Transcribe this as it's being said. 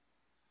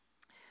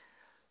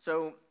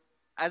So,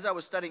 as I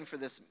was studying for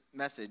this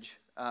message,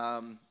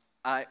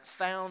 I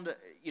found,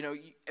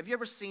 have you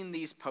ever seen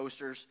these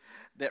posters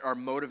that are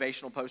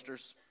motivational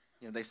posters?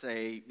 They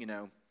say,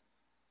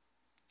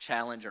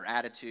 challenge or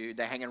attitude.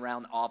 They hang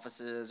around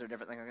offices or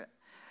different things like that.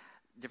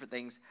 Different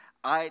things.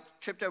 I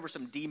tripped over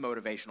some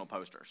demotivational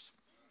posters.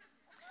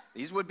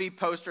 These would be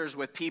posters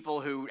with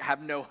people who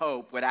have no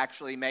hope would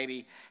actually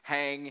maybe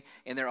hang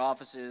in their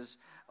offices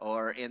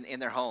or in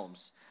their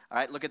homes. All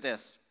right, look at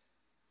this.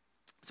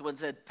 So one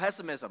said,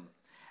 pessimism.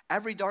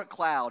 Every dark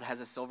cloud has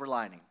a silver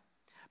lining,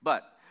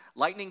 but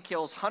lightning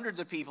kills hundreds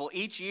of people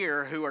each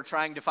year who are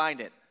trying to find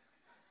it.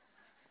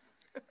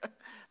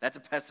 That's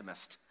a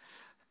pessimist.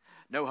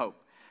 No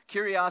hope.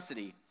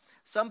 Curiosity.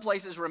 Some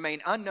places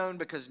remain unknown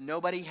because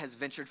nobody has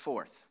ventured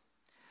forth.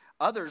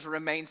 Others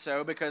remain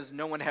so because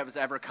no one has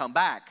ever come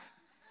back.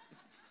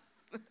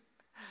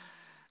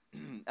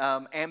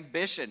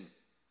 Ambition.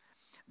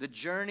 The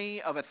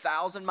journey of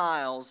 1,000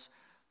 miles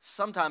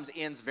sometimes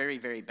ends very,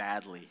 very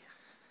badly.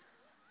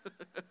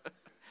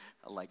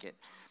 I like it.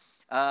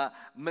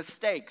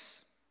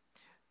 Mistakes.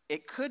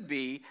 It could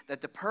be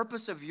that the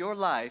purpose of your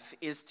life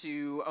is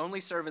to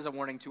only serve as a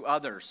warning to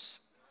others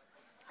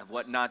of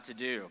what not to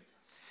do.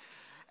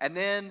 And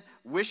then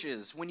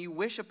wishes. When you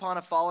wish upon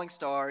a falling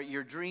star,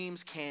 your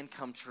dreams can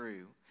come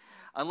true.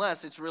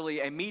 Unless it's really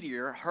a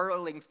meteor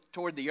hurling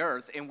toward the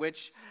earth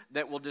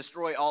that will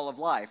destroy all of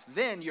life.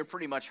 Then you're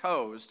pretty much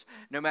hosed,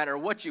 no matter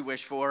what you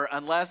wish for,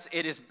 unless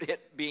it is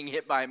being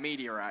hit by a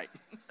meteorite.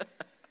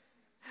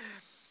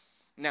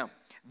 Now,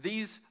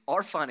 these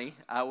are funny,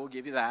 I will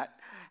give you that.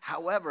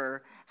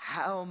 However,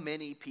 how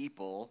many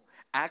people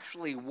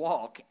actually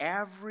walk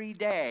every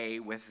day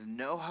with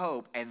no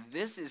hope, and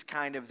this is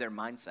kind of their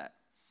mindset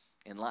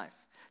in life?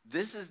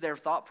 This is their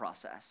thought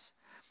process.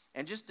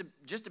 And just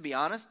to be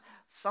honest,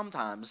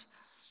 sometimes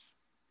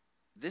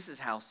this is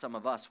how some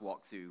of us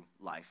walk through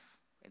life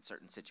in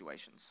certain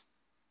situations.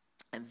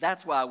 And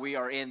that's why we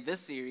are in this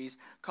series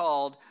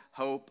called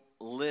Hope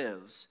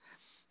Lives.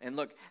 And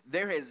look,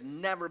 there has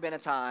never been a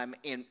time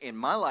in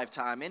my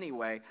lifetime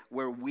anyway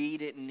where we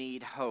didn't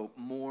need hope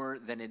more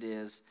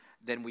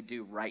than we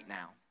do right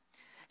now.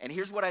 And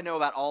here's what I know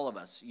about all of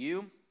us,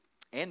 you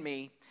and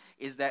me,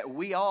 is that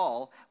we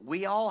all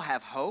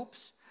have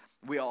hopes.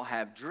 We all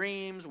have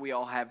dreams. We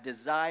all have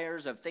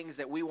desires of things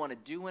that we want to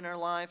do in our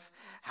life,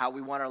 how we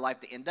want our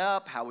life to end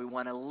up, how we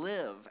want to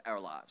live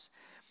our lives.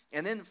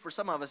 And then for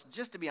some of us,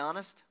 just to be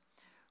honest,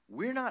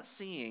 we're not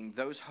seeing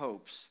those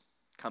hopes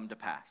come to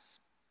pass.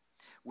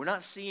 We're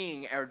not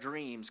seeing our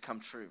dreams come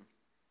true.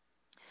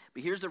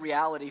 But here's the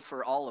reality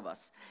for all of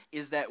us,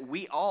 is that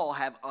we all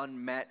have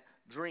unmet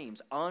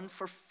dreams,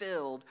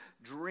 unfulfilled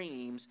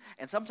dreams,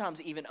 and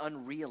sometimes even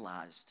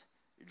unrealized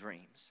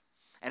dreams.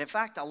 And in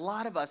fact, a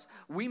lot of us,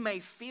 we may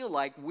feel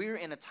like we're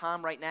in a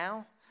time right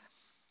now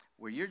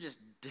where you're just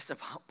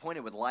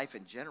disappointed with life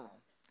in general.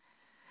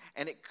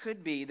 And it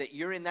could be that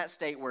you're in that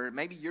state where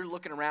maybe you're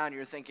looking around and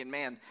you're thinking,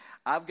 man,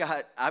 I've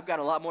got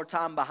a lot more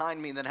time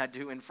behind me than I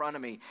do in front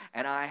of me,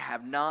 and I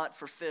have not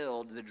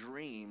fulfilled the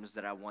dreams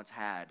that I once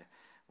had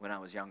when I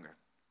was younger.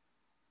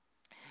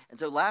 And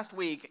so last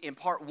week, in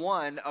part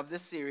 1 of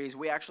this series,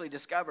 we actually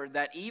discovered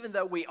that even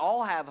though we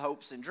all have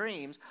hopes and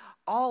dreams,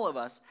 all of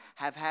us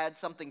have had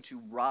something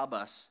to rob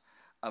us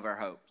of our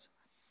hopes.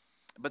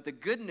 But the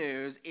good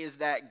news is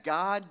that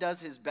God does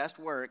his best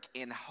work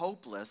in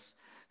hopeless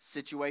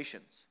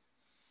situations.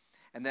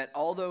 And that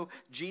although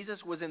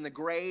Jesus was in the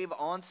grave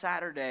on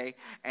Saturday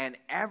and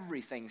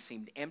everything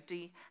seemed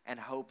empty and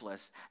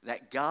hopeless,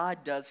 that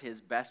God does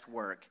his best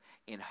work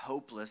in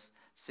hopeless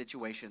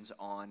situations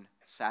on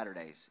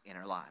Saturdays in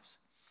our lives.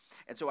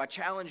 And so I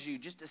challenge you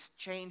just to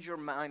change your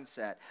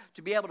mindset,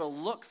 to be able to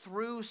look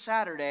through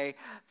Saturday,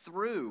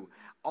 through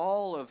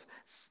all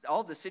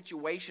the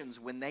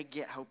situations when they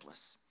get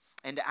hopeless,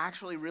 and to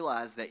actually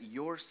realize that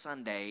your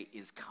Sunday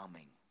is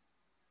coming.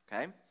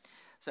 Okay?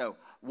 So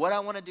what I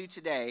want to do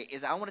today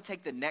is I want to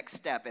take the next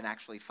step in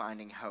actually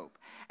finding hope.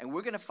 And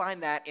we're going to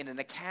find that in an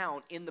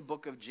account in the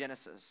book of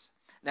Genesis.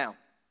 Now,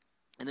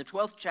 in the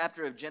 12th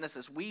chapter of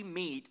Genesis, we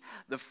meet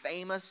the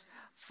famous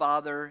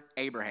father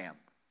Abraham.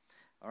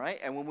 All right?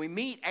 And when we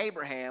meet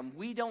Abraham,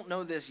 we don't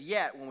know this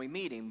yet when we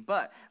meet him,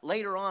 but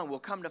later on we'll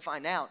come to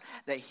find out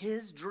that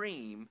his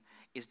dream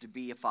is to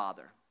be a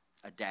father,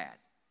 a dad.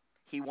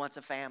 He wants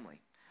a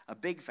family, a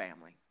big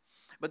family.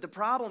 But the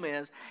problem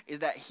is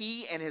that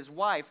he and his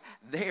wife,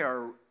 they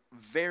are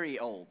very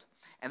old,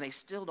 and they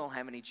still don't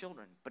have any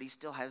children, but he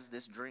still has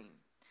this dream.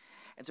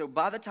 And so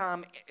by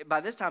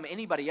this time,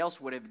 anybody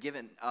else would have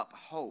given up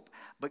hope.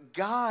 But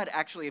God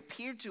actually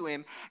appeared to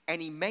him,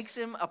 and he makes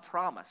him a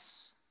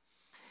promise.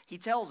 He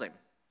tells him,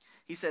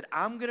 he said,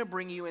 I'm going to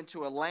bring you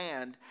into a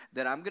land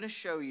that I'm going to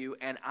show you,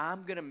 and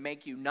I'm going to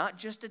make you not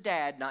just a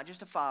dad, not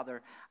just a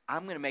father.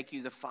 I'm going to make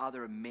you the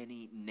father of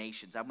many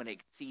nations. I'm going to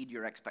exceed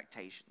your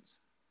expectations.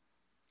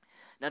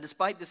 Now,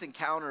 despite this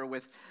encounter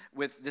with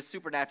this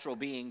supernatural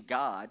being,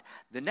 God,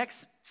 the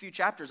next few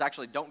chapters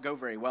actually don't go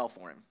very well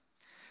for him.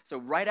 So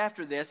right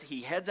after this,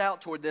 he heads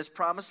out toward this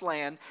promised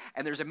land,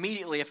 and there's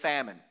immediately a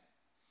famine.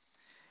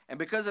 And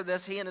because of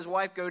this, he and his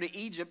wife go to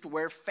Egypt,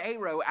 where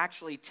Pharaoh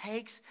actually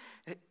takes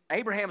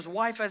Abraham's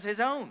wife as his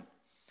own.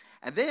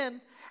 And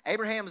then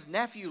Abraham's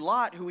nephew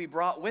Lot, who he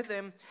brought with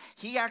him,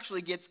 he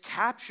actually gets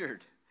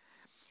captured.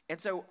 And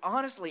so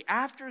honestly,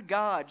 after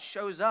God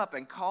shows up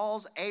and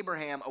calls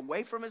Abraham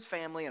away from his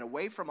family and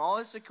away from all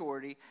his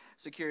security,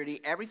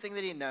 everything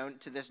that he had known,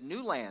 to this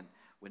new land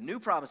with new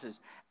promises,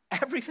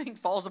 everything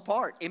falls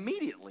apart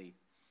immediately.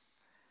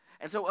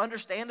 And so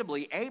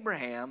understandably,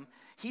 Abraham,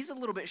 he's a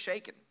little bit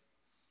shaken.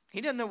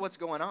 He doesn't know what's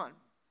going on.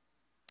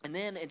 And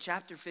then in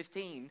chapter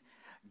 15,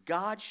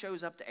 God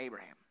shows up to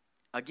Abraham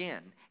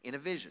again in a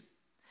vision.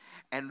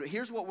 And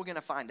here's what we're going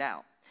to find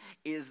out,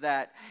 is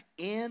that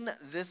in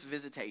this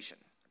visitation,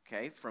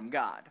 okay, from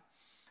God,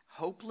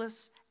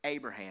 hopeless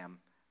Abraham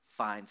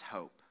finds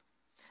hope.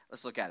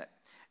 Let's look at it.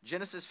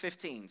 Genesis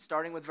 15,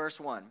 starting with verse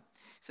 1,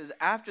 says,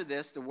 "After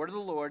this, the word of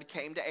the Lord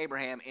came to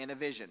Abraham in a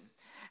vision.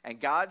 And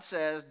God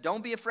says,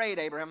 'Don't be afraid,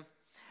 Abraham.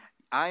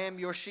 I am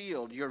your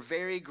shield, your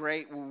very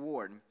great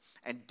reward.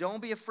 And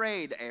don't be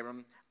afraid,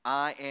 Abram,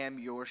 I am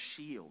your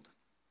shield.'"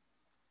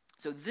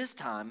 So this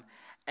time,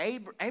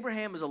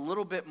 Abraham is a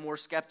little bit more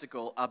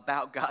skeptical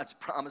about God's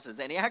promises.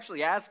 And he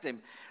actually asked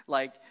him,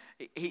 like,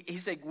 he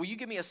said, "Will you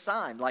give me a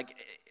sign? Like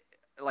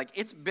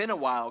it's been a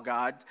while,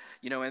 God,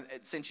 and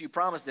since you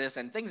promised this,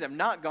 and things have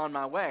not gone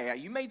my way.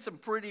 You made some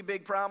pretty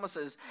big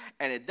promises,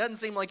 and it doesn't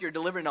seem like you're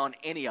delivering on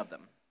any of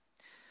them."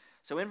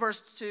 So in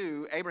verse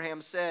 2,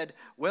 Abraham said,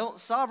 "Well,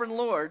 sovereign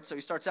Lord," so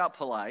he starts out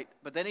polite,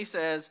 but then he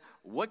says,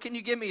 "What can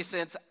you give me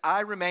since I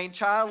remain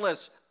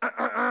childless?"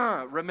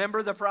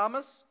 Remember the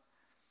promise?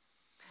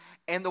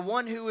 "And the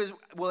one who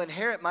will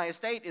inherit my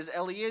estate is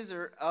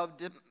Eliezer of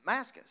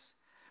Damascus."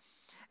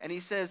 And he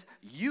says,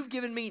 "You've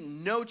given me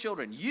no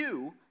children.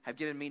 You have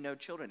given me no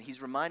children." He's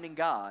reminding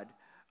God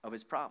of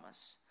his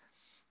promise.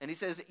 And he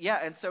says, "Yeah,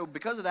 and so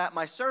because of that,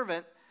 my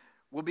servant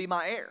will be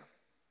my heir."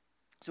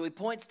 So he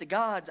points to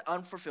God's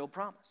unfulfilled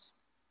promise.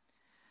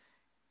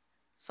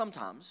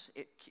 Sometimes,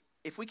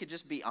 if we could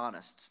just be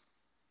honest,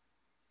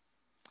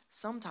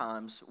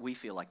 sometimes we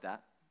feel like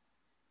that.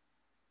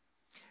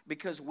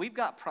 Because we've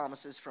got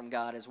promises from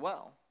God as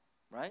well,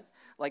 right?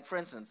 Like, for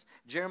instance,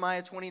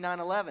 Jeremiah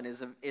 29:11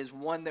 is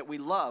one that we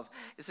love.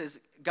 It says,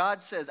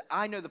 God says,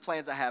 "I know the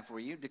plans I have for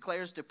you,"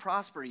 declares to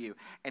prosper you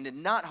and to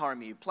not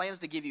harm you, plans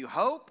to give you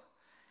hope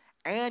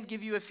and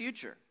give you a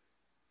future.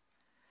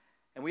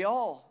 And we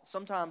all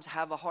sometimes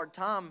have a hard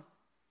time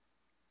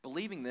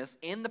believing this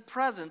in the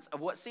presence of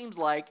what seems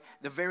like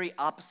the very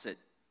opposite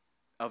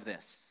of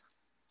this.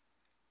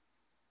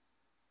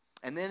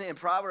 And then in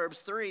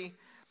Proverbs 3, it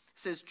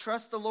says,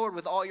 "Trust the Lord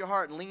with all your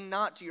heart and lean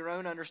not to your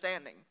own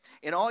understanding.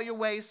 In all your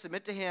ways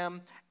submit to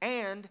him,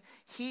 and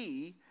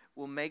he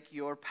will make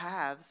your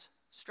paths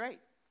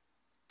straight."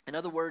 In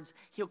other words,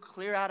 he'll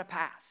clear out a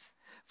path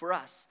for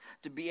us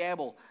to be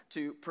able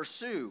to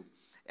pursue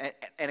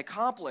and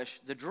accomplish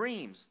the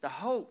dreams, the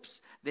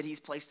hopes that he's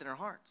placed in our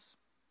hearts.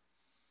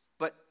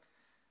 But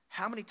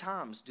how many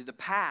times do the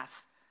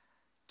path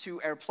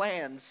to our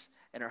plans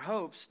and our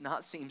hopes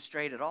not seem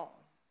straight at all?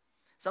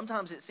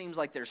 Sometimes it seems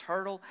like there's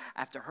hurdle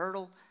after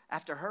hurdle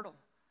after hurdle.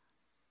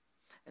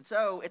 And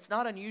so it's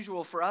not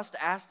unusual for us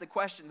to ask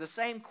the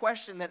same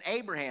question that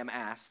Abraham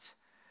asked.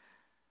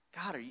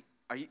 "God,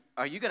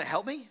 are you going to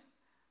help me?"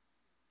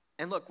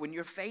 And look, when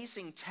you're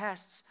facing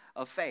tests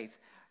of faith,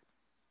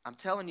 I'm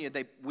telling you,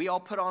 we all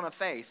put on a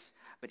face,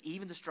 but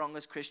even the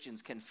strongest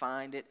Christians can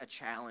find it a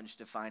challenge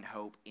to find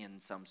hope in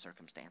some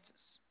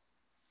circumstances.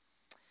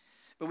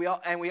 But we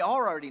all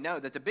already know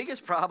that the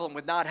biggest problem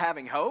with not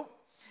having hope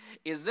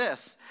is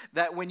this,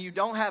 that when you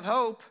don't have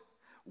hope,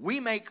 we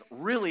make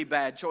really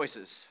bad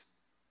choices.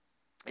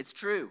 It's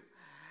true.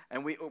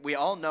 And we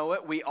all know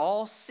it. We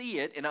all see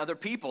it in other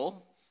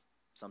people,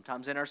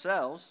 sometimes in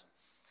ourselves.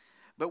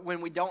 But when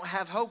we don't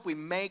have hope, we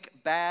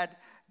make bad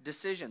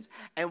decisions.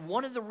 And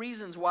one of the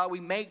reasons why we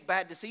make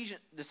bad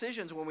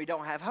decisions when we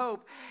don't have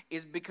hope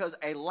is because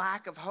a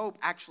lack of hope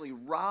actually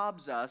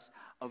robs us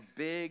of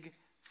big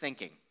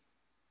thinking.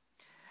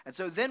 And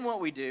so then what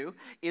we do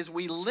is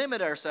we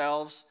limit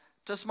ourselves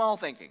to small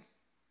thinking,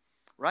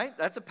 right?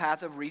 That's a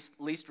path of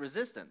least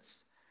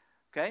resistance,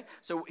 okay?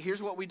 So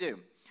here's what we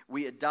do.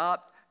 We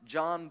adopt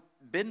John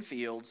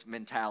Benfield's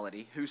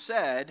mentality, who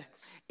said,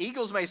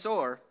 "Eagles may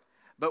soar,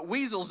 but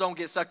weasels don't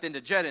get sucked into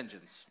jet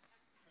engines."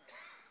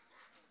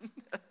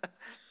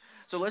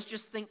 So let's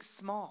just think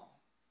small.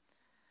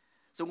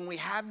 So when we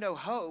have no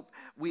hope,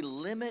 we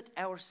limit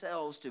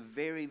ourselves to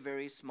very,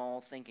 very small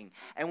thinking.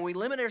 And when we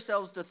limit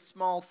ourselves to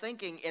small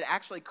thinking, it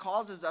actually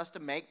causes us to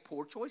make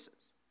poor choices.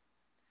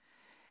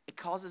 It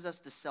causes us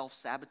to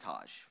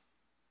self-sabotage.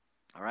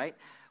 All right?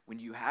 When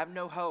you have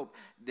no hope,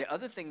 the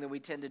other thing that we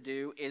tend to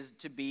do is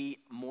to be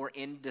more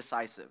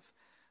indecisive.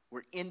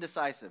 We're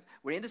indecisive.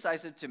 We're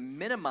indecisive to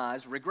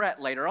minimize regret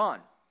later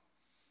on.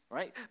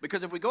 Right?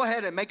 Because if we go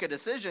ahead and make a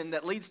decision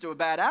that leads to a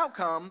bad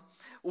outcome,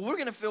 well, we're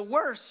going to feel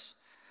worse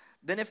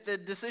than if the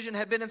decision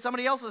had been in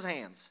somebody else's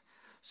hands.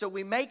 So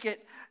we make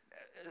it,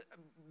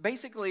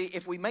 basically,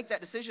 if we make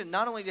that decision,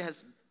 not only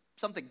has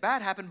something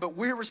bad happen, but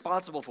we're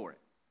responsible for it.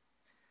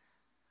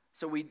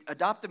 So we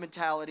adopt the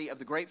mentality of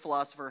the great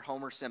philosopher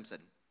Homer Simpson,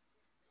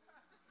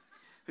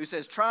 who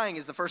says trying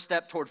is the first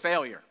step toward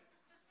failure.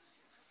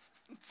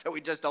 So we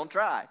just don't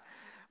try.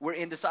 We're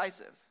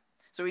indecisive.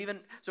 So if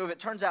it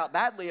turns out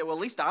badly, well, at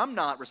least I'm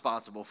not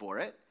responsible for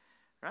it,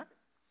 right?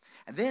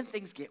 And then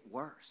things get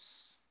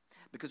worse.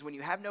 Because when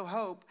you have no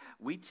hope,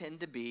 we tend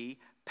to be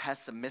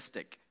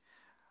pessimistic,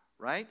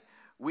 right?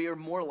 We are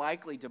more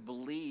likely to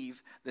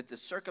believe that the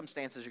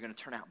circumstances are going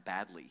to turn out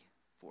badly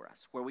for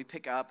us, where we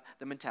pick up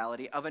the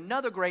mentality of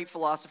another great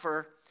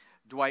philosopher,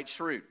 Dwight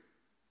Schrute,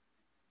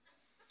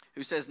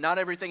 who says not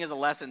everything is a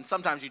lesson,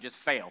 sometimes you just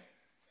fail.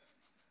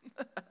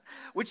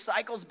 Which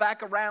cycles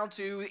back around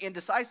to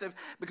indecisive,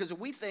 because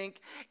we think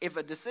if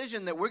a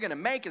decision that we're going to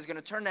make is going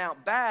to turn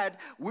out bad,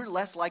 we're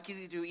less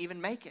likely to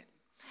even make it.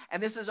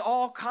 And this is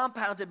all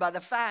compounded by the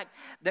fact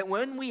that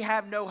when we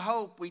have no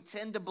hope, we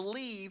tend to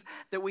believe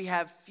that we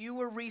have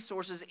fewer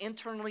resources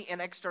internally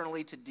and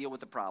externally to deal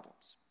with the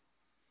problems.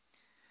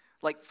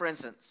 Like, for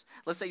instance,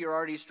 let's say you're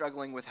already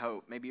struggling with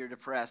hope. Maybe you're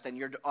depressed and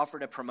you're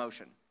offered a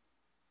promotion.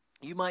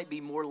 You might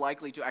be more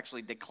likely to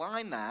actually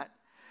decline that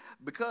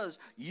because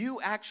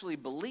you actually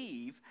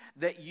believe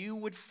that you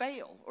would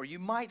fail or you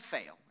might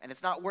fail, and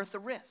it's not worth the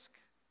risk.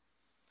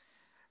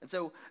 And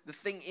so the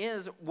thing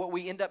is, what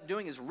we end up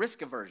doing is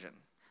risk aversion.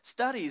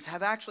 Studies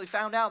have actually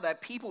found out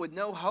that people with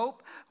no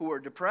hope who are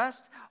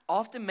depressed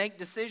often make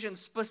decisions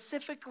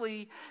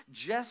specifically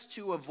just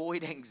to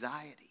avoid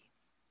anxiety,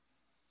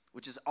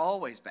 which is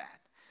always bad.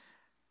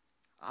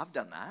 I've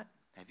done that.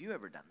 Have you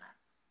ever done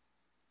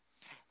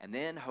that? And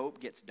then hope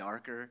gets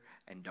darker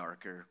and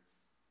darker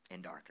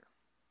and darker.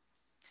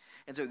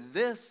 And so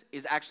this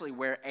is actually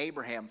where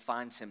Abraham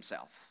finds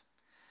himself.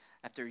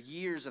 After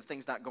years of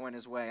things not going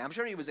his way, I'm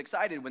sure he was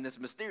excited when this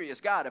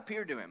mysterious God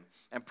appeared to him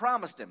and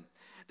promised him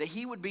that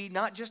he would be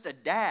not just a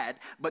dad,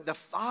 but the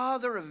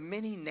father of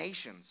many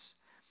nations.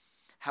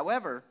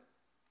 However,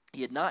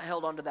 he had not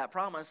held on to that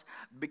promise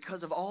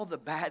because of all the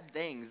bad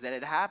things that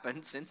had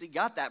happened since he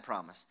got that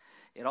promise.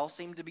 It all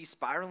seemed to be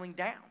spiraling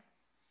down.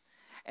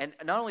 And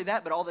not only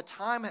that, but all the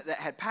time that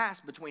had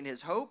passed between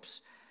his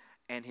hopes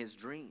and his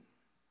dream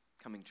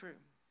coming true.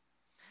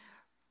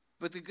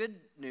 But the good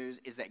news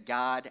is that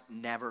God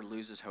never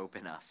loses hope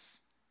in us.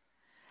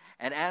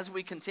 And as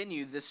we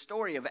continue this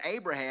story of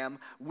Abraham,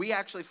 we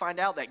actually find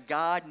out that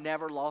God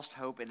never lost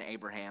hope in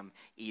Abraham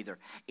either.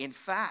 In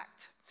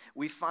fact,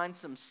 we find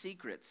some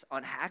secrets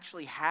on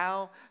actually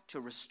how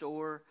to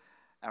restore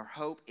our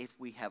hope if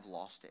we have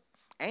lost it.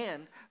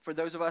 And for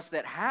those of us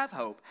that have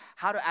hope,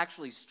 how to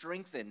actually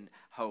strengthen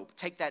hope.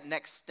 Take that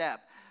next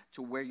step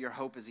to where your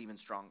hope is even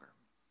stronger.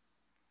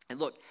 And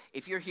look,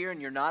 if you're here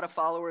and you're not a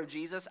follower of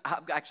Jesus,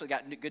 I've actually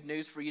got good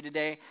news for you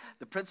today.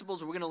 The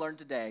principles we're going to learn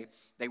today,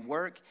 they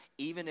work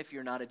even if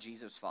you're not a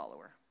Jesus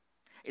follower.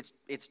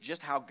 It's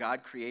just how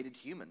God created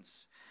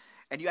humans.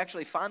 And you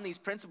actually find these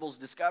principles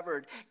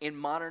discovered in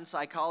modern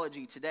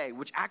psychology today,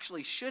 which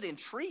actually should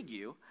intrigue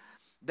you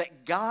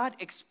that God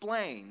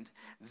explained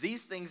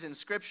these things in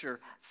Scripture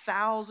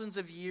thousands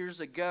of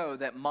years ago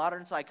that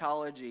modern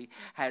psychology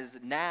has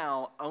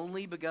now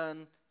only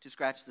begun to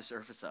scratch the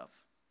surface of.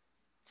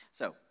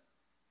 So,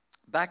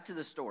 back to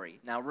the story.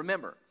 Now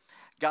remember,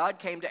 God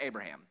came to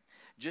Abraham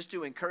just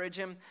to encourage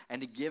him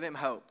and to give him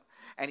hope.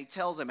 And he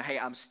tells him, hey,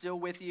 I'm still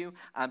with you.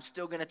 I'm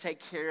still going to take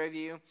care of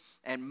you.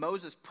 And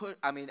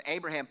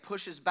Abraham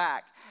pushes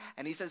back.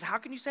 And he says, how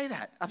can you say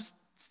that? I'm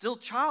still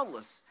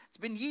childless. It's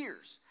been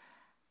years.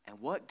 And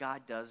what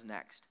God does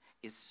next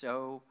is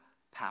so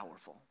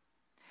powerful.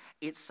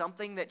 It's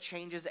something that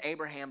changes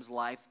Abraham's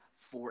life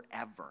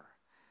forever.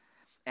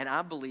 And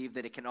I believe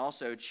that it can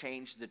also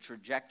change the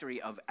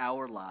trajectory of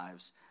our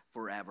lives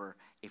forever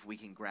if we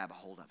can grab a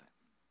hold of it.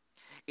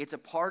 It's a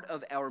part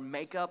of our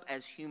makeup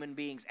as human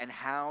beings and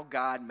how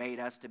God made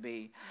us to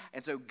be.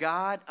 And so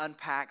God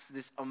unpacks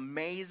this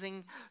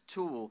amazing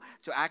tool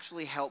to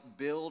actually help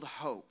build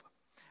hope.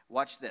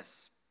 Watch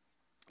this.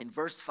 In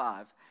verse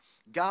 5,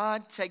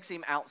 God takes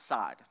him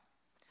outside.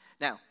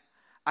 Now,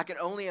 I can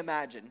only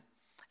imagine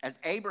as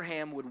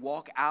Abraham would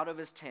walk out of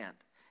his tent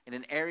in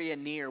an area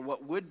near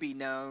what would be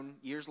known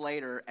years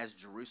later as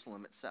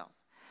Jerusalem itself.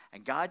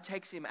 And God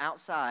takes him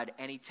outside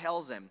and he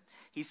tells him,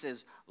 he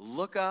says,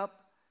 look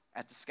up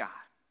at the sky.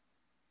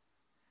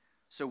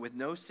 So with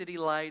no city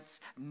lights,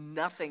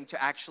 nothing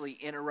to actually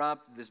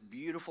interrupt this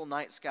beautiful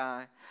night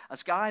sky, a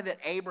sky that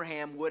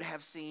Abraham would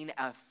have seen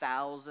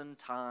 1,000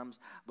 times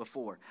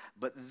before.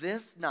 But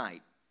this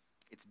night,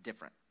 it's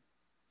different.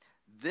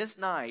 This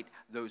night,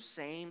 those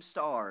same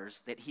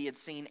stars that he had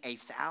seen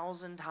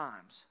 1,000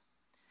 times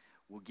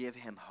will give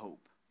him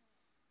hope.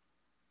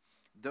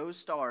 Those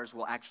stars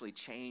will actually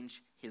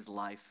change his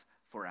life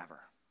forever.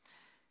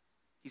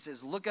 He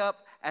says, look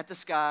up at the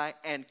sky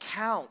and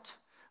count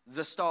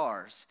the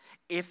stars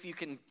if you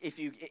can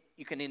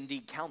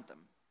indeed count them.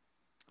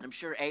 I'm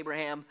sure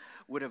Abraham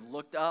would have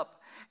looked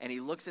up and he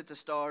looks at the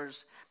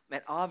stars,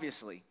 and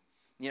obviously,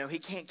 he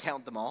can't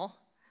count them all.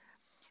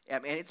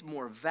 And it's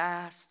more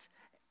vast.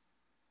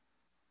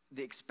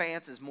 The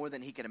expanse is more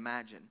than he can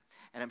imagine.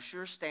 And I'm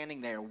sure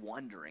standing there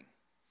wondering,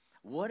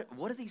 What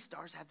do these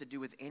stars have to do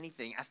with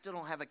anything? I still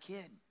don't have a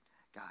kid,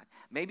 God.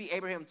 Maybe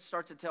Abraham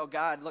starts to tell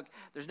God, look,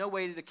 there's no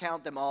way to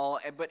count them all.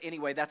 But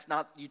anyway, that's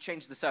not, you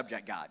change the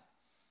subject, God.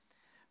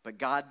 But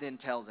God then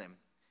tells him,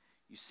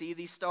 you see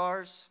these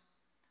stars?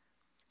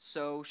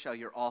 So shall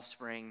your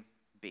offspring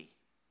be.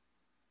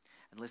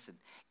 And listen,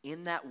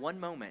 in that one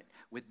moment,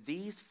 with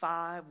these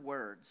 5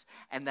 words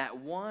and that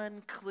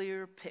one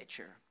clear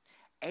picture,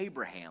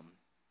 Abraham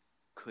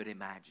could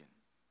imagine.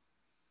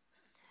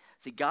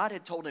 See, God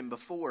had told him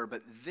before,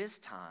 but this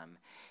time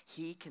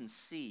he can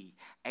see.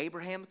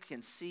 Abraham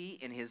can see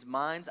in his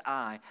mind's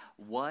eye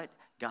what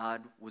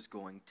God was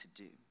going to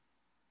do.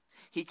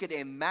 He could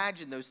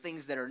imagine those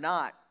things that are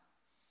not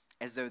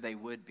as though they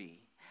would be,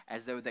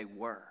 as though they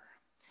were.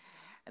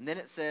 And then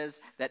it says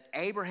that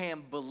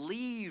Abraham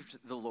believed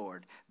the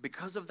Lord.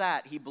 Because of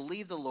that, he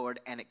believed the Lord,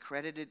 and it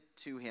credited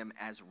to him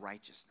as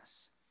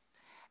righteousness.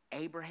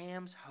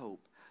 Abraham's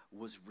hope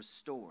was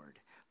restored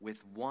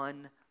with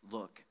one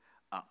look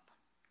up.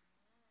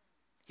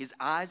 His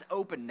eyes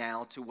opened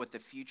now to what the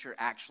future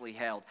actually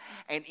held.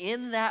 And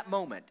in that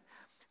moment,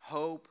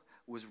 hope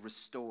was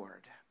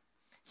restored.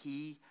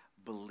 He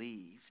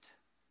believed.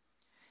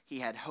 He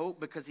had hope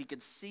because he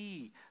could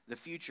see the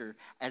future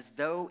as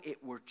though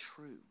it were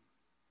true.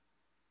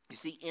 You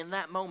see, in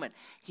that moment,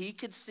 he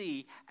could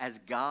see as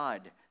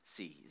God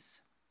sees.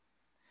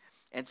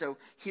 And so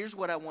here's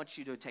what I want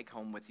you to take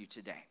home with you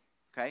today,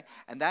 okay?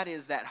 And that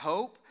is that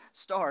hope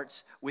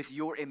starts with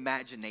your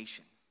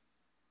imagination.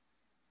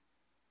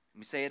 Let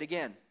me say it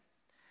again.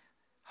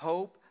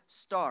 Hope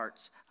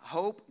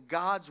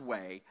God's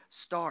way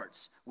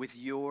starts with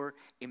your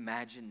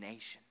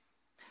imagination.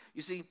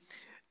 You see,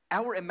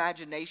 our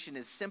imagination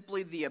is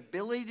simply the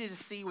ability to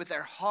see with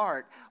our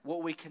heart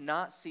what we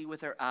cannot see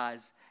with our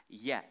eyes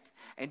yet.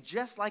 And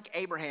just like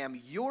Abraham,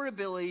 your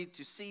ability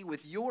to see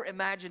with your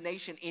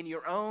imagination in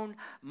your own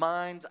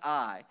mind's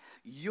eye,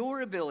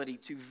 your ability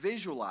to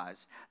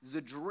visualize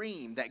the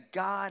dream that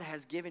God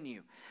has given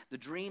you, the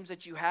dreams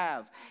that you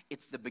have,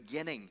 it's the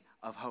beginning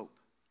of hope.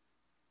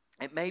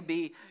 It may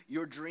be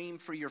your dream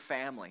for your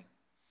family.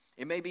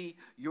 It may be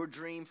your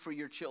dream for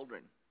your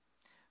children,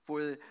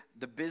 for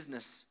the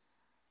business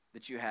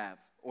that you have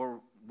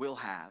or will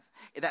have,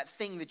 that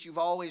thing that you've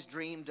always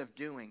dreamed of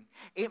doing.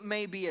 It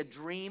may be a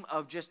dream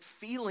of just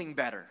feeling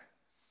better.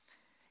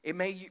 It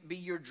may be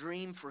your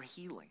dream for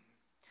healing.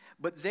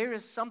 But there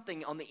is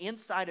something on the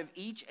inside of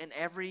each and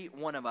every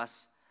one of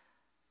us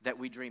that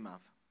we dream of.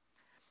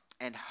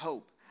 And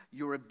hope,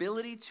 your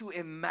ability to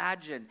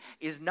imagine,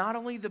 is not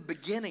only the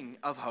beginning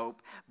of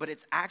hope, but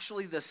it's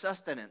actually the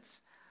sustenance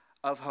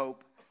of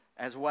hope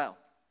as well.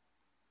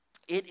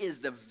 It is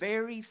the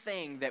very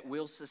thing that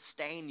will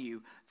sustain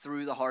you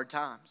through the hard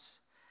times.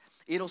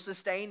 It'll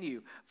sustain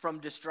you from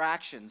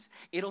distractions.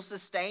 It'll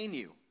sustain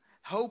you.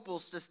 Hope will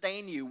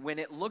sustain you when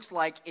it looks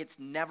like it's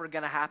never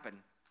going to happen.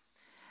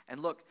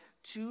 And look,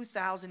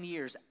 2,000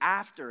 years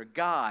after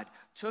God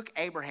took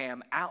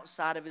Abraham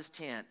outside of his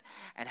tent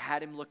and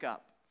had him look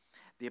up,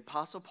 the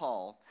Apostle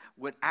Paul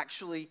would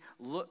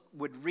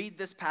read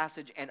this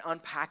passage and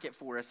unpack it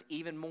for us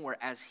even more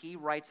as he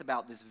writes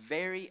about this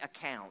very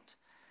account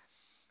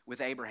with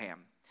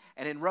Abraham.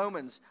 And in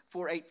Romans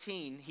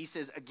 4:18, he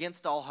says,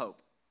 against all hope.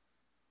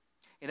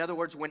 In other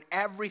words, when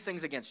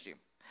everything's against you,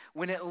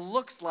 when it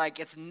looks like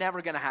it's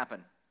never going to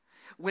happen,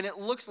 when it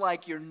looks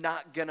like you're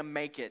not going to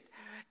make it.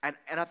 And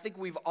I think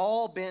we've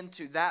all been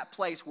to that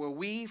place where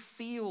we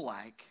feel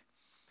like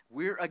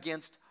we're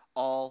against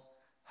all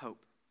hope.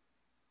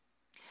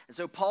 And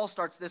so Paul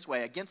starts this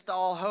way, against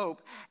all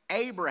hope,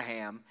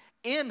 Abraham,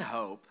 in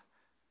hope,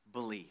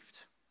 believed.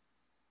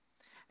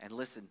 And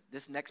listen,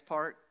 this next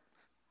part,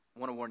 I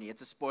want to warn you,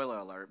 it's a spoiler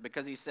alert,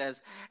 because he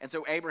says, and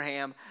so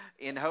Abraham,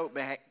 in hope,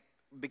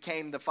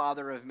 became the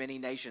father of many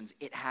nations.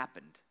 It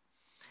happened,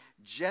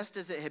 just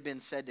as it had been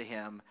said to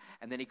him.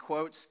 And then he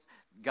quotes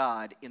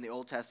God in the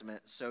Old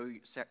Testament, so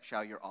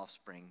shall your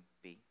offspring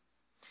be.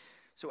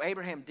 So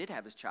Abraham did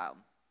have his child.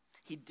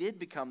 He did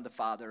become the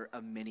father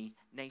of many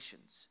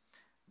nations.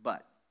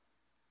 But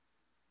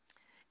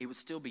it would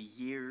still be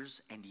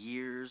years and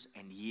years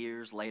and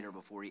years later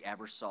before he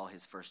ever saw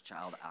his first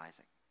child,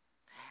 Isaac.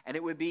 And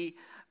it would be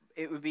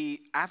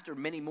after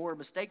many more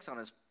mistakes on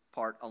his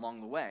part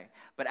along the way.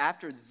 But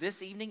after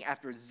this evening,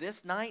 after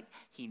this night,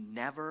 he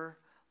never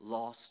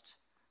lost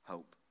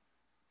hope.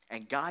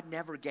 And God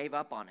never gave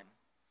up on him.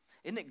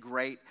 Isn't it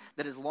great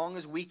that as long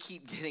as we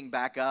keep getting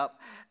back up,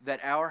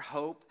 that our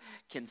hope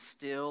can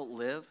still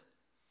live?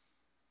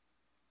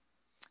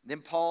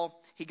 Then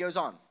Paul, he goes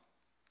on.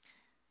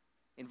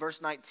 In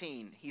verse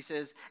 19, he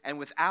says, and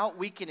without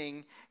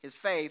weakening his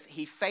faith,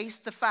 he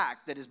faced the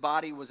fact that his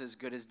body was as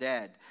good as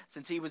dead,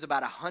 since he was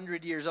about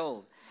 100 years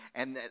old,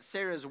 and that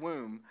Sarah's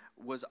womb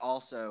was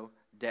also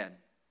dead.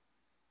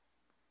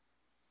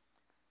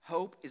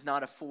 Hope is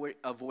not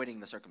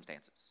avoiding the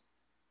circumstances.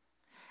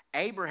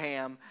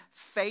 Abraham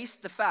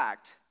faced the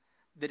fact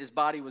that his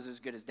body was as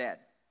good as dead.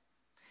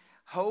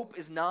 Hope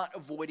is not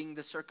avoiding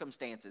the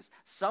circumstances.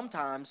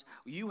 Sometimes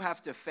you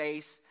have to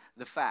face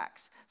the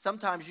facts.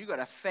 Sometimes you got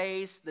to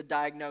face the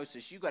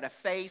diagnosis. You got to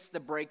face the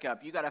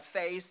breakup. You got to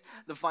face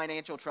the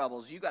financial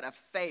troubles. You got to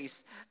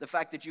face the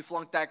fact that you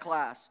flunked that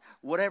class.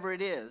 Whatever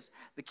it is,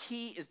 the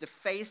key is to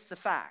face the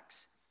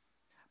facts,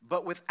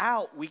 but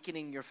without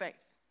weakening your faith.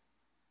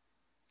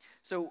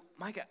 So,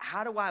 Micah,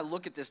 how do I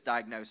look at this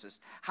diagnosis?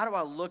 How do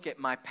I look at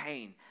my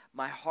pain,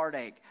 my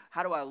heartache?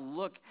 How do I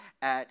look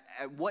at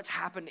what's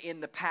happened in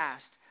the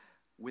past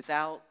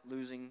without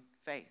losing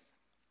faith?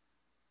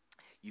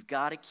 You've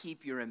got to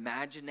keep your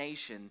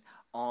imagination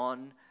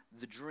on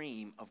the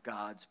dream of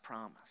God's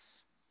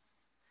promise.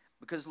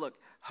 Because look,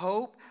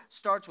 hope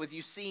starts with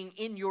you seeing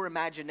in your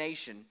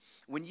imagination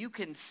when you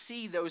can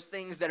see those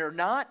things that are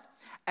not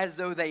as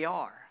though they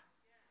are.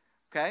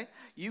 Okay?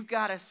 You've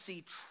got to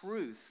see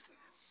truth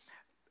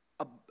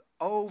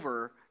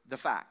over the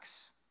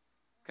facts.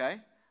 Okay?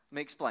 Let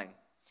me explain.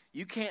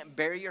 You can't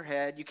bury your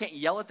head. You can't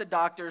yell at the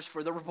doctors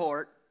for the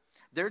report.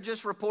 They're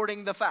just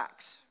reporting the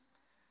facts.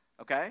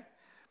 Okay?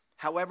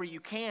 However, you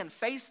can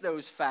face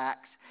those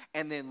facts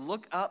and then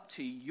look up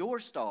to your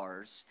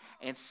stars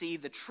and see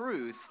the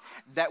truth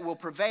that will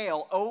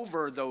prevail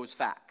over those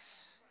facts.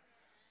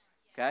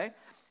 Okay?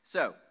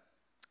 So,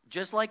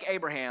 just like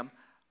Abraham,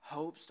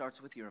 hope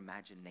starts with your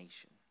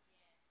imagination.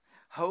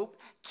 Hope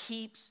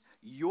keeps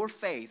your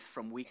faith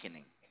from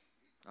weakening.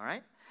 All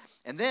right?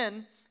 And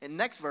then, in the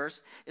next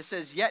verse, it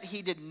says, yet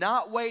he did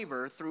not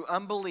waver through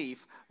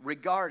unbelief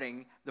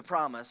regarding the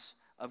promise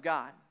of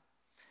God.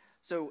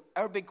 So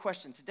our big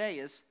question today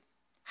is,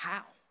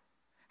 how?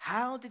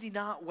 How did he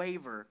not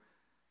waver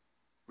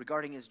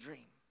regarding his dream?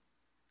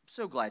 I'm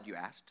so glad you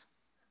asked.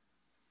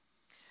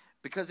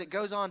 Because it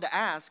goes on to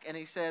ask, and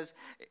he says,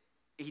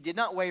 he did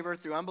not waver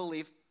through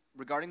unbelief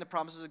regarding the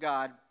promises of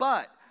God,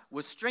 but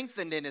was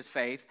strengthened in his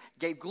faith,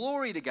 gave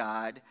glory to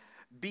God,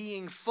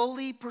 being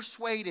fully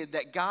persuaded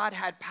that God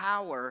had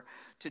power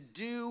to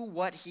do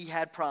what he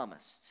had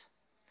promised.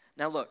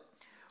 Now look,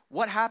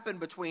 what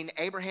happened between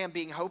Abraham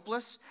being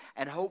hopeless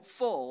and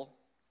hopeful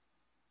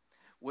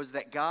was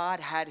that God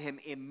had him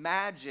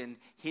imagine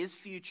his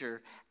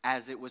future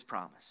as it was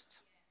promised.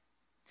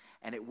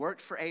 And it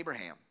worked for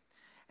Abraham.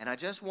 And I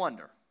just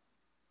wonder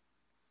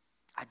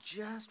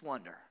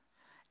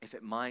if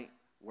it might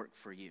work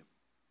for you,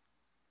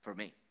 for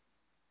me.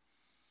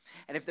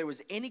 And if there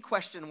was any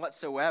question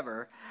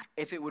whatsoever,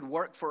 if it would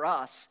work for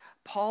us,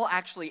 Paul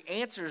actually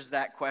answers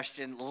that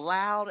question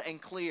loud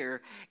and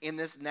clear in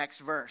this next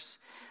verse.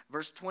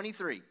 Verse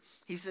 23,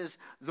 he says,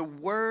 the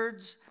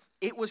words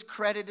it was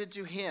credited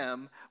to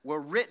him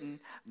were written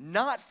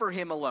not for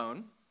him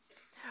alone,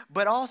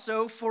 but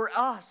also for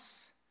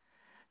us,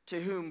 to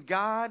whom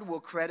God will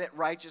credit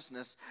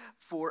righteousness,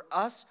 for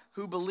us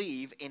who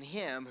believe in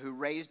him who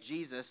raised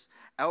Jesus,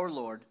 our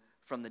Lord,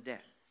 from the dead.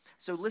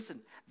 So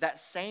listen, that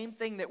same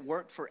thing that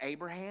worked for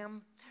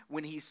Abraham,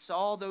 when he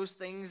saw those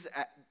things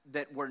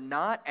that were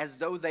not as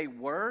though they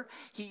were,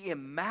 he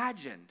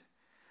imagined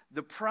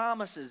the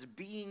promises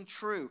being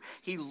true.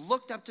 He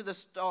looked up to the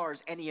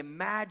stars and he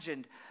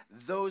imagined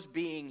those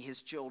being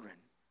his children.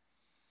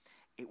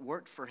 It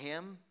worked for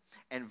him,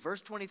 and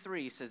verse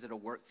 23 says it'll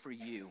work for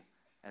you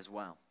as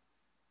well.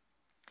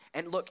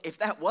 And look, if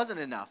that wasn't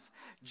enough,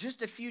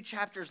 just a few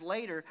chapters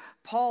later,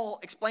 Paul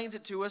explains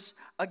it to us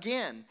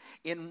again.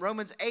 In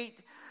Romans 8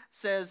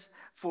 says,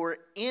 for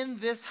in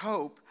this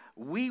hope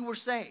we were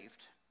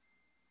saved.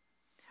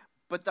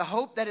 But the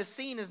hope that is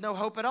seen is no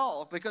hope at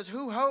all, because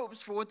who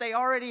hopes for what they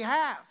already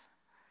have?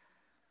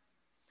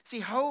 See,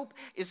 hope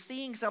is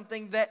seeing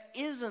something that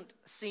isn't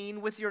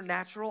seen with your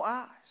natural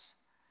eyes.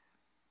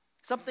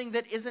 Something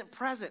that isn't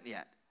present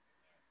yet.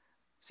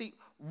 See,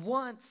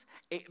 once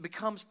it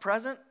becomes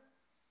present,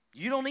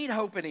 you don't need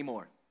hope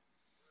anymore,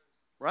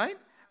 right?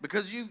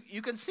 Because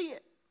you can see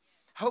it.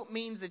 Hope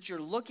means that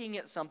you're looking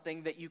at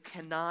something that you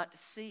cannot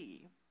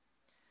see.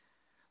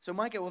 So,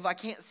 Micah, well, if I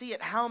can't see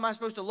it, how am I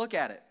supposed to look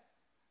at it?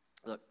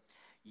 Look,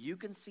 you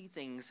can see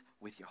things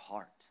with your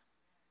heart.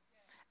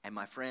 And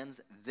my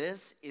friends,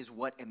 this is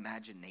what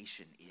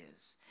imagination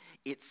is.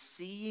 It's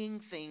seeing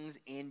things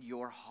in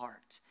your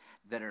heart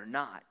that are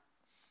not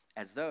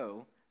as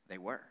though they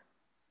were.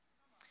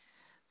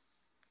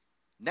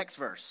 Next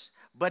verse.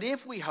 But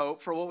if we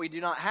hope for what we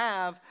do not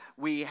have,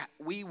 we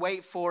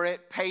wait for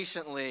it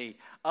patiently.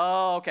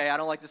 Oh, okay, I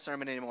don't like this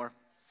sermon anymore.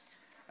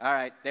 All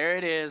right, there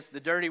it is, the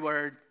dirty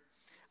word.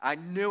 I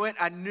knew it.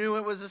 I knew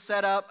it was a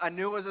setup. I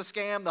knew it was a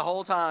scam the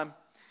whole time.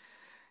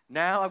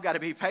 Now I've got to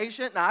be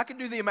patient. Now I can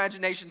do the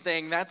imagination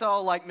thing. That's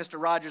all like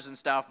Mr. Rogers and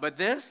stuff. But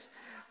this,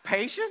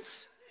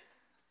 patience?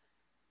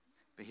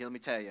 But here, let me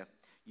tell you,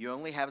 you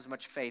only have as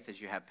much faith as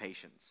you have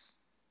patience.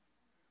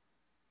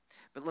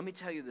 But let me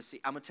tell you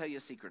I'm going to tell you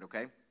a secret,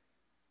 okay?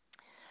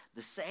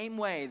 The same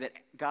way that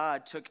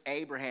God took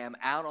Abraham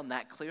out on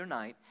that clear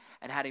night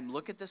and had him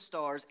look at the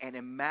stars and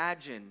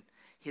imagine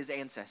his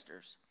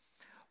ancestors,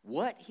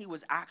 what he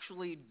was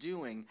actually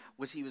doing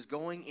was he was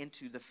going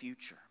into the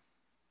future.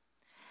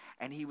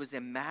 And he was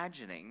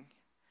imagining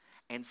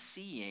and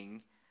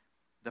seeing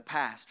the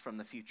past from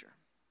the future.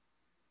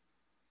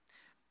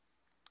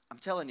 I'm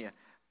telling you,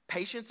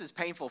 patience is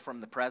painful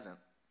from the present.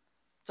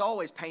 It's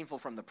always painful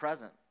from the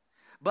present.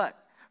 But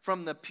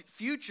from the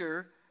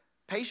future,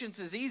 patience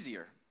is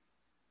easier.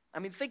 I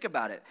mean, think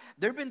about it.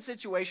 There have been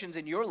situations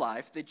in your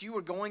life that you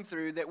were going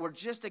through that were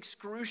just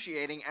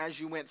excruciating as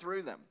you went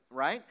through them,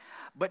 right?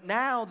 But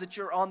now that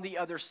you're on the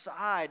other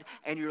side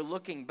and you're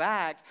looking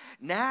back,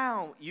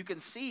 now you can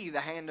see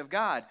the hand of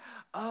God.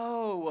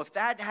 Oh, if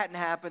that hadn't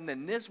happened,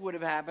 then this would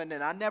have happened,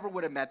 and I never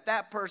would have met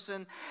that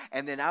person,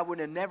 and then I would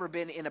have never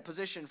been in a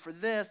position for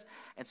this.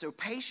 And so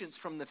patience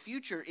from the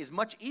future is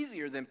much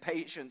easier than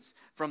patience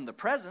from the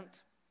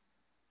present.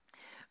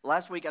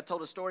 Last week I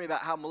told a story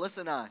about how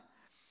Melissa and I,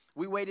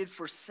 we waited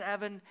for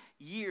 7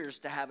 years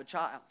to have a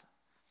child.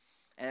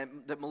 And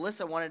that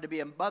Melissa wanted to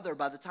be a mother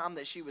by the time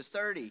that she was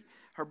 30.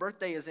 Her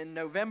birthday is in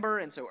November,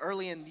 and so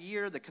early in the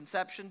year, the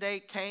conception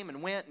date came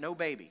and went, no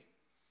baby.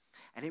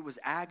 And it was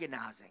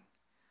agonizing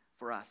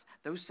for us.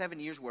 Those 7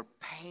 years were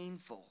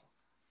painful.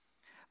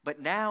 But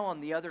now on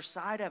the other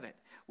side of it,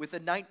 with a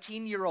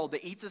 19-year-old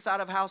that eats us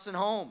out of house and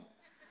home,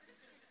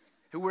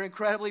 who we're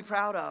incredibly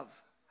proud of,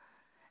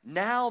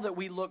 now that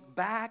we look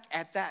back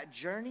at that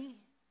journey,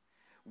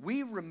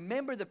 we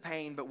remember the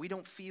pain, but we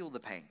don't feel the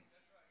pain.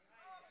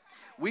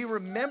 We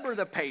remember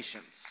the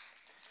patience,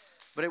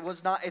 but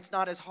it's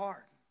not as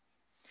hard.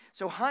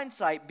 So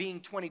hindsight being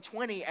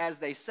 20/20, as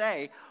they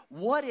say,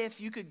 what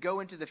if you could go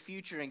into the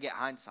future and get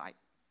hindsight?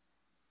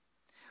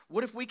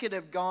 What if we could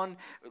have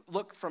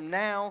look from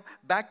now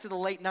back to the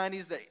late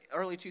 90s, the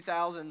early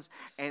 2000s,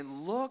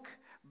 and look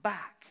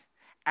back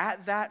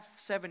at that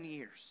 7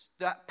 years,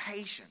 that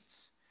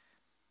patience.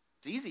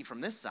 It's easy from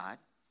this side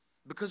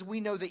because we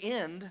know the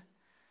end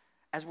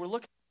as we're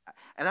looking at it.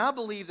 And I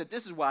believe that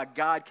this is why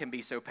God can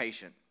be so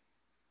patient.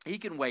 He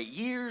can wait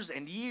years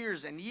and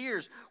years and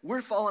years.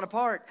 We're falling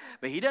apart,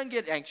 but he doesn't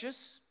get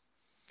anxious.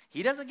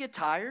 He doesn't get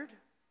tired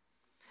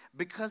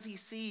because he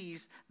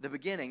sees the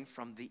beginning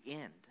from the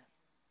end.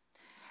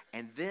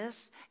 And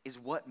this is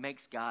what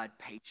makes God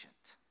patient.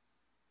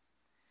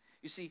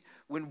 You see,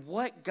 when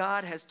what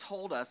God has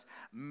told us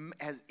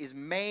has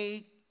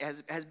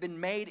been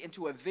made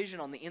into a vision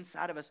on the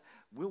inside of us,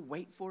 we'll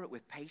wait for it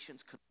with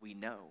patience because we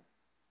know.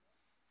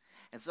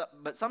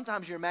 But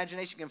sometimes your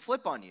imagination can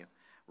flip on you,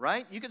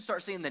 right? You can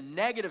start seeing the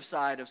negative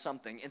side of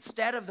something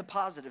instead of the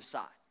positive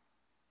side.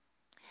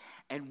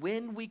 And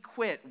when we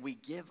quit, we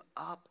give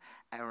up.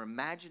 Our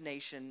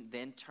imagination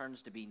then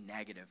turns to be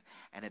negative.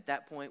 And at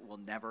that point, we'll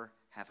never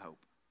have hope.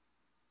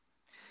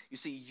 You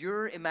see,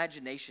 your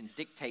imagination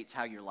dictates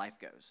how your life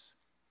goes.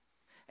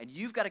 And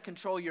you've got to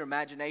control your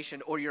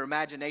imagination, or your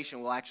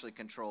imagination will actually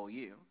control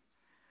you.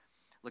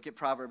 Look at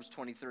Proverbs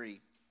 23.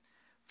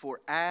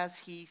 For as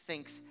he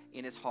thinks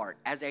in his heart,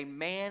 as a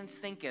man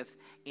thinketh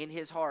in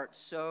his heart,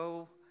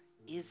 so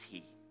is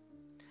he.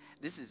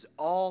 This is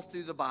all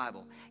through the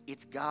Bible.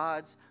 It's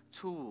God's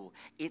tool.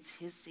 It's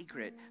his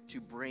secret to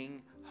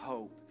bring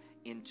hope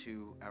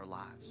into our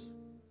lives.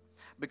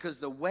 Because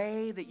the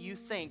way that you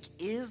think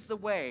is the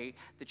way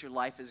that your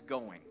life is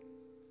going.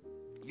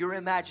 Your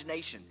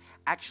imagination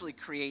actually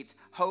creates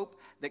hope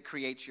that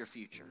creates your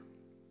future.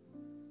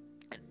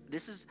 And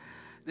this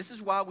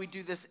is why we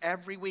do this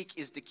every week,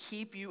 is to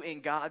keep you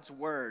in God's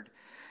word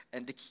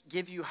and to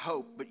give you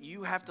hope, but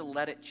you have to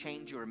let it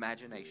change your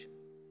imagination.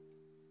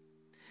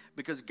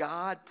 Because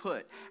God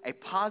put a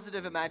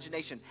positive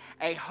imagination,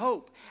 a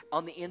hope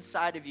on the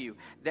inside of you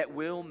that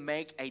will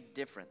make a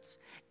difference.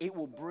 It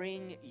will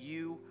bring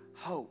you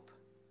hope.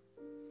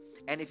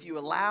 And if you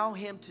allow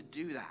him to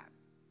do that,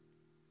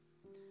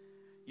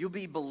 you'll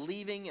be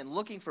believing and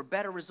looking for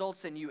better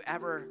results than you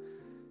ever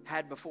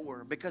had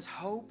before, because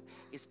hope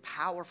is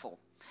powerful.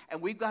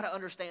 And we've got to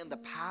understand the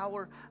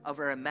power of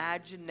our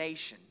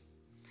imagination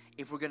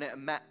if we're going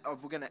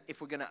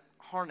to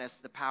harness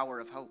the power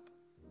of hope.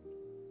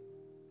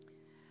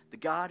 The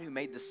God who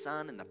made the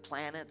sun and the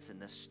planets and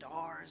the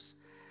stars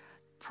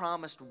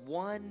promised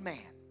one man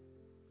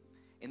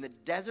in the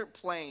desert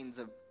plains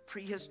of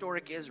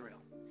prehistoric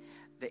Israel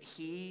that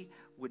he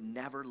would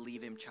never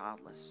leave him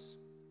childless.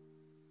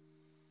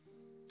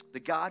 The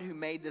God who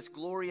made this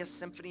glorious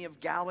symphony of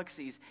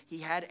galaxies, he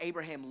had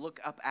Abraham look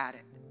up at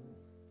it.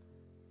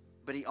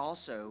 But he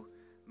also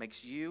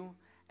makes you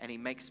and he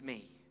makes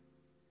me.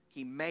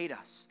 He made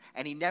us,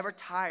 and he never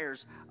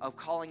tires of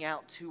calling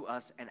out to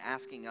us and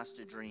asking us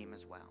to dream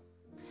as well.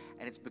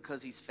 And it's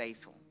because he's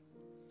faithful.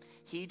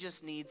 He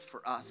just needs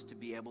for us to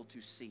be able to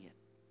see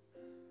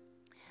it.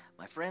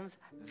 My friends,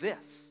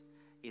 this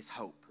is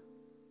hope.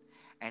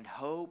 And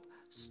hope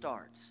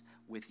starts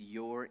with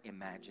your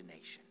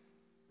imagination.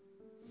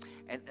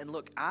 And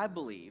look, I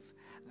believe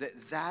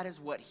that is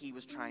what he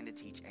was trying to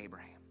teach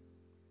Abraham,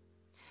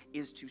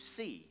 is to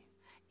see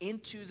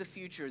into the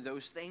future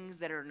those things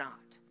that are not,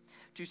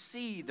 to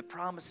see the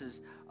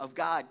promises of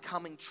God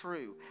coming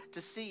true, to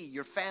see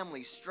your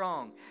family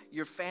strong,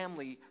 your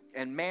family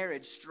and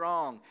marriage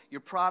strong,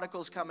 your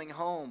prodigals coming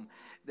home,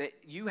 that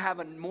you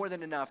have more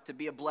than enough to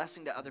be a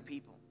blessing to other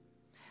people.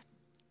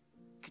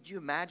 Could you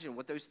imagine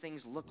what those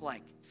things look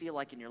like, feel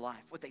like in your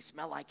life, what they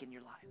smell like in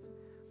your life?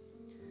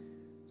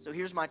 So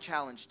here's my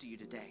challenge to you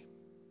today.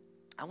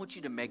 I want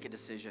you to make a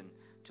decision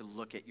to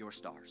look at your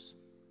stars.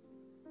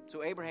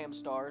 So Abraham's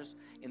stars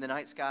in the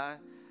night sky,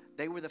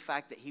 they were the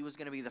fact that he was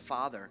going to be the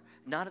father,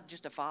 not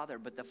just a father,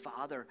 but the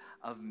father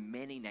of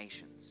many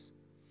nations.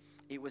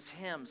 It was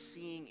him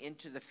seeing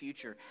into the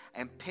future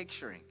and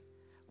picturing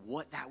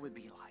what that would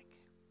be like.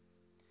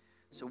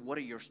 So what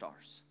are your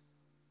stars?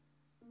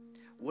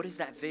 What is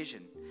that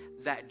vision,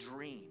 that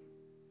dream?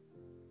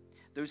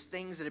 Those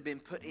things that have been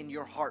put in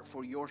your heart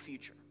for your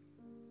future.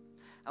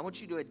 I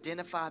want you to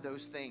identify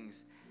those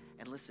things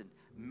and listen,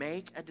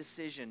 make a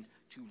decision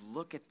to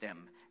look at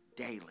them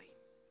daily.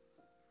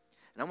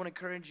 And I want to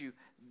encourage you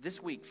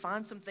this week,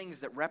 find some things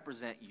that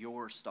represent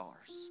your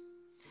stars.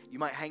 You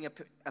might hang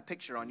a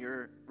picture on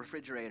your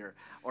refrigerator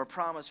or a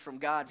promise from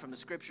God from the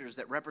scriptures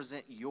that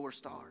represent your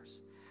stars.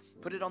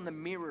 Put it on the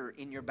mirror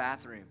in your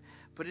bathroom.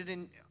 Put it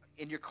in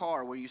your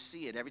car where you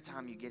see it every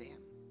time you get in.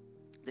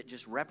 That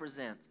just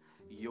represents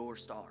your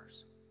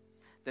stars.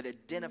 That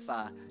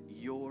identify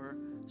your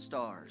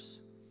stars.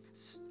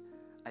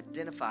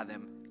 Identify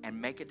them and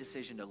make a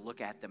decision to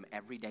look at them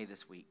every day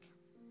this week.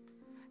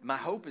 My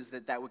hope is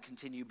that that would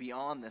continue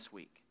beyond this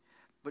week.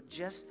 But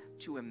just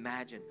to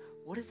imagine,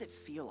 what does it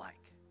feel like?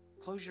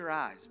 Close your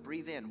eyes,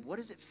 breathe in. What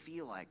does it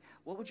feel like?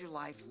 What would your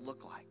life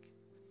look like?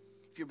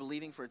 If you're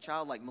believing for a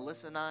child like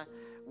Melissa and I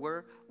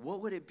were,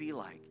 what would it be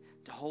like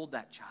to hold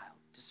that child,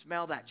 to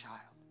smell that child?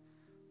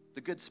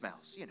 The good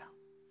smells, you know.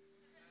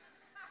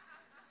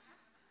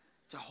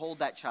 To hold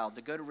that child,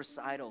 to go to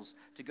recitals,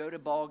 to go to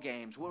ball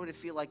games. What would it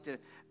feel like to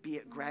be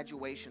at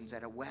graduations,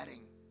 at a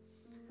wedding?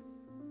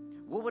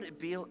 What would it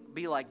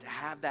be like to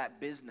have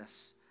that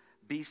business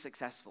be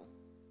successful?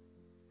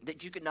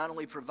 That you could not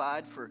only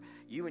provide for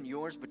you and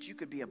yours, but you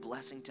could be a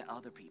blessing to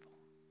other people.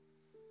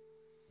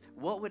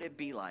 What would it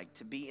be like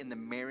to be in the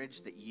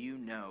marriage that you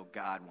know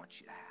God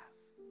wants you to have?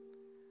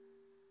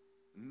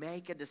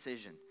 Make a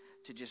decision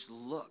to just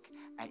look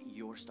at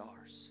your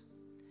stars.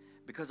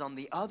 Because on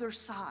the other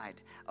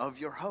side of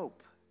your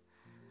hope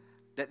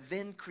that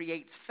then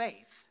creates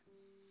faith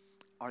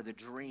are the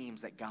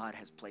dreams that God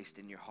has placed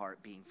in your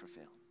heart being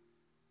fulfilled.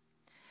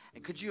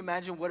 And could you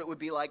imagine what it would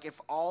be like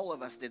if all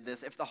of us did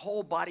this, if the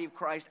whole body of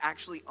Christ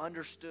actually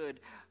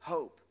understood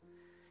hope?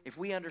 If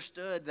we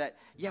understood that,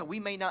 yeah, we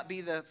may not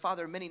be the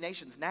father of many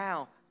nations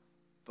now,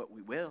 but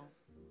we will.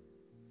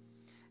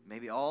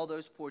 Maybe all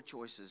those poor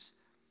choices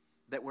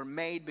that were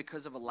made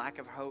because of a lack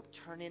of hope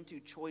turn into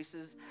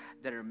choices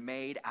that are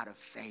made out of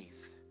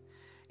faith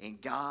in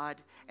God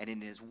and in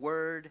His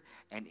Word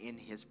and in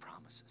His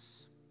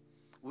promises.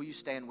 Will you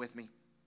stand with me?